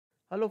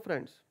Hello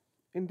friends,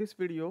 in this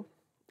video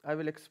I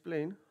will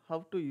explain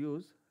how to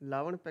use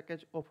lavaan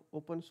package of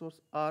open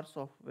source R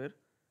software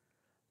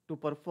to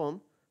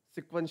perform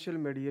sequential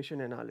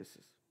mediation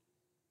analysis.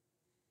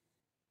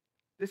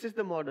 This is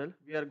the model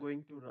we are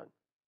going to run.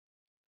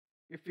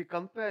 If we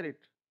compare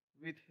it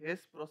with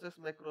Hess process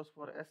macros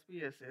for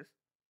SPSS,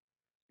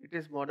 it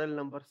is model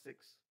number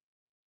 6.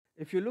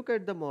 If you look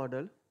at the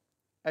model,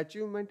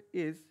 achievement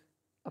is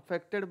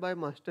affected by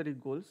mastery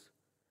goals,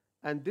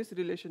 and this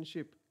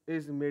relationship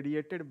is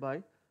mediated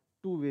by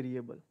two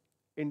variables,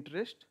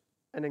 interest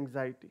and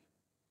anxiety.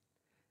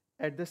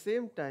 At the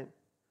same time,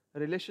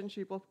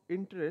 relationship of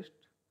interest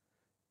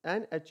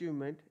and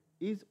achievement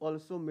is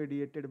also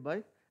mediated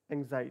by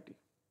anxiety.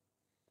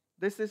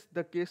 This is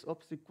the case of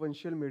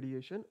sequential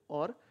mediation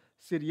or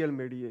serial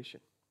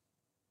mediation.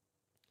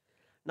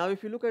 Now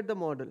if you look at the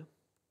model,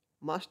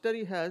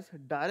 mastery has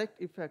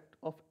direct effect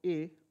of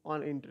A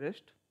on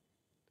interest,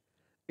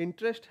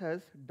 interest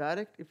has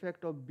direct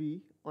effect of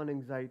B on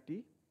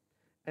anxiety,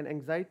 and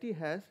anxiety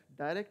has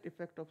direct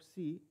effect of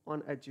C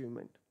on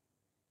achievement.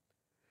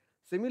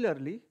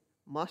 Similarly,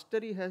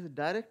 mastery has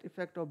direct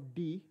effect of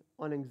D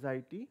on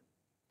anxiety,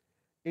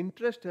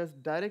 interest has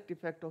direct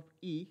effect of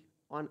E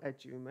on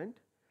achievement,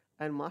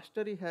 and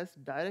mastery has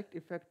direct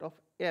effect of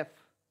F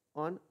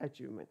on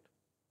achievement.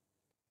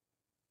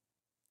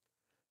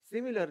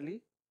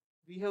 Similarly,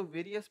 we have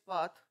various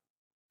paths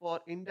for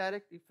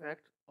indirect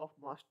effect of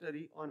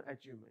mastery on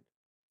achievement.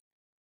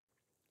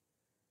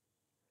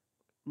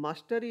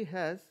 Mastery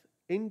has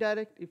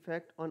indirect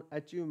effect on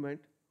achievement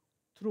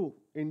through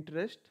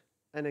interest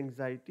and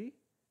anxiety,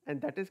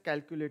 and that is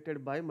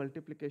calculated by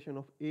multiplication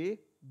of A,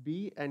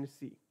 B and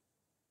C.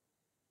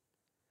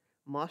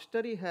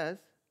 Mastery has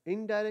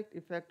indirect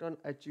effect on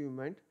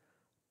achievement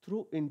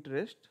through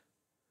interest,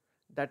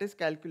 that is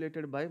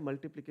calculated by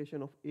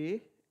multiplication of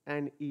A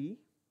and E.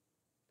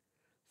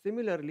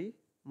 Similarly,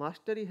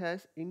 mastery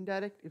has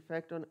indirect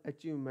effect on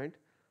achievement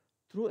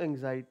through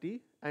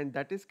anxiety, and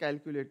that is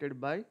calculated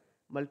by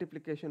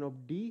multiplication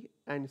of D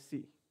and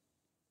C.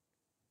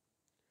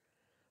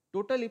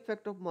 Total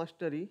effect of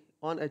mastery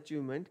on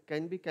achievement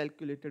can be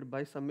calculated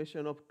by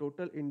summation of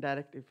total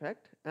indirect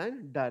effect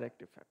and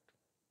direct effect.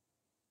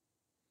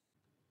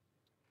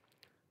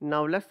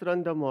 Now let's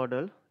run the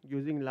model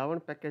using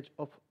lavaan package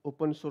of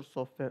open source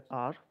software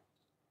R.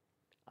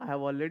 I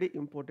have already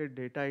imported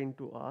data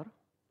into R.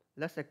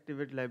 Let's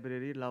activate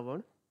library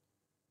lavaan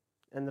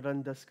and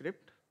run the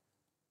script.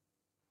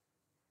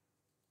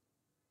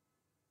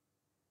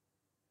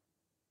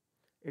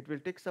 It will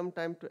take some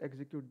time to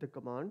execute the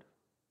command.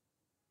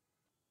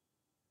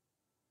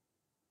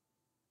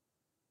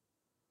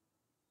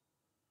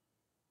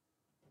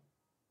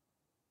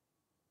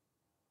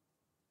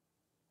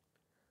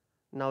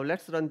 Now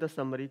let's run the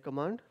summary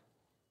command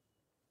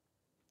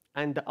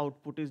and the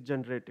output is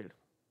generated.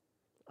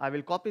 I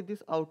will copy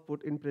this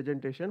output in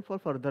presentation for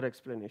further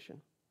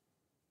explanation.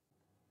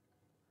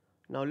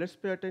 Now let's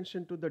pay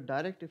attention to the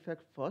direct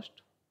effect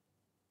first.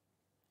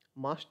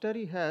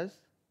 Mastery has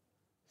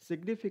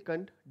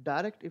significant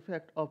direct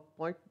effect of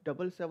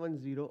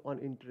 0.770 on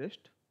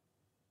interest.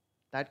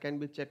 That can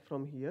be checked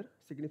from here.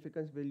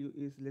 Significance value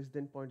is less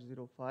than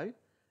 0.05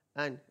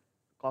 and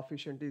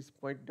coefficient is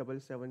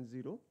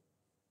 0.770.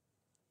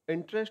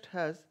 Interest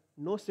has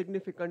no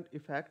significant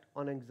effect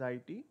on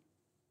anxiety.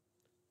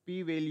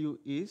 P value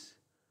is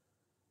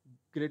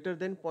greater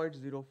than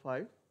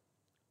 0.05.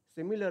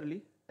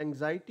 Similarly,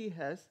 anxiety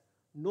has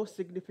no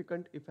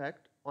significant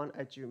effect on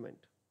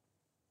achievement.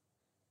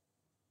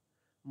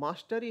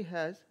 Mastery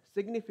has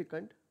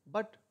significant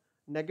but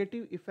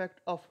negative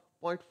effect of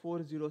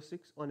 0.406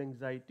 on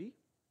anxiety.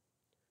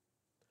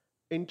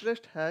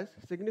 Interest has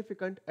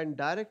significant and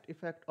direct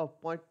effect of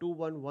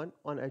 0.211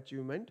 on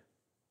achievement.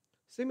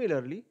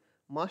 Similarly,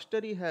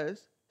 mastery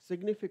has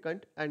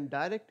significant and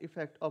direct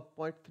effect of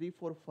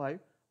 0.345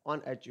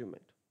 on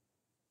achievement.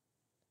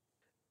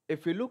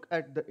 If we look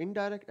at the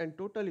indirect and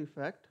total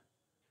effect,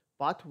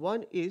 path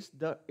 1 is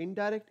the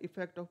indirect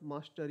effect of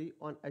mastery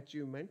on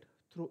achievement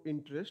through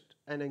interest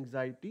and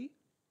anxiety,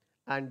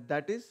 and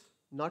that is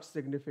not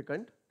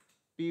significant.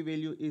 P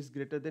value is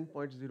greater than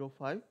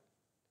 0.05.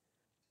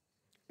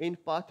 In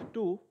path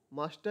 2,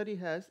 mastery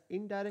has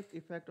indirect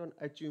effect on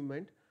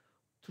achievement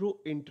through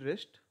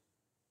interest.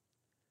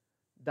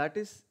 That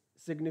is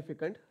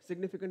significant.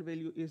 Significant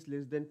value is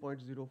less than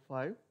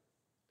 0.05.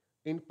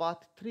 In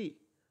path 3,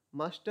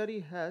 mastery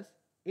has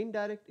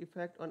indirect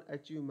effect on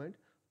achievement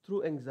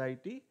through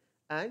anxiety,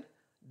 and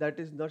that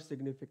is not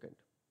significant.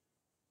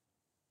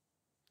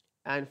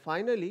 And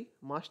finally,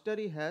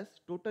 mastery has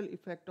total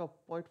effect of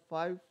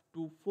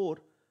 0.524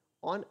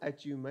 on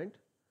achievement,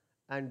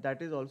 and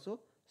that is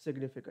also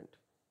significant.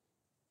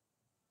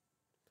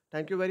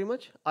 Thank you very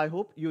much. I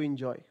hope you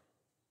enjoy.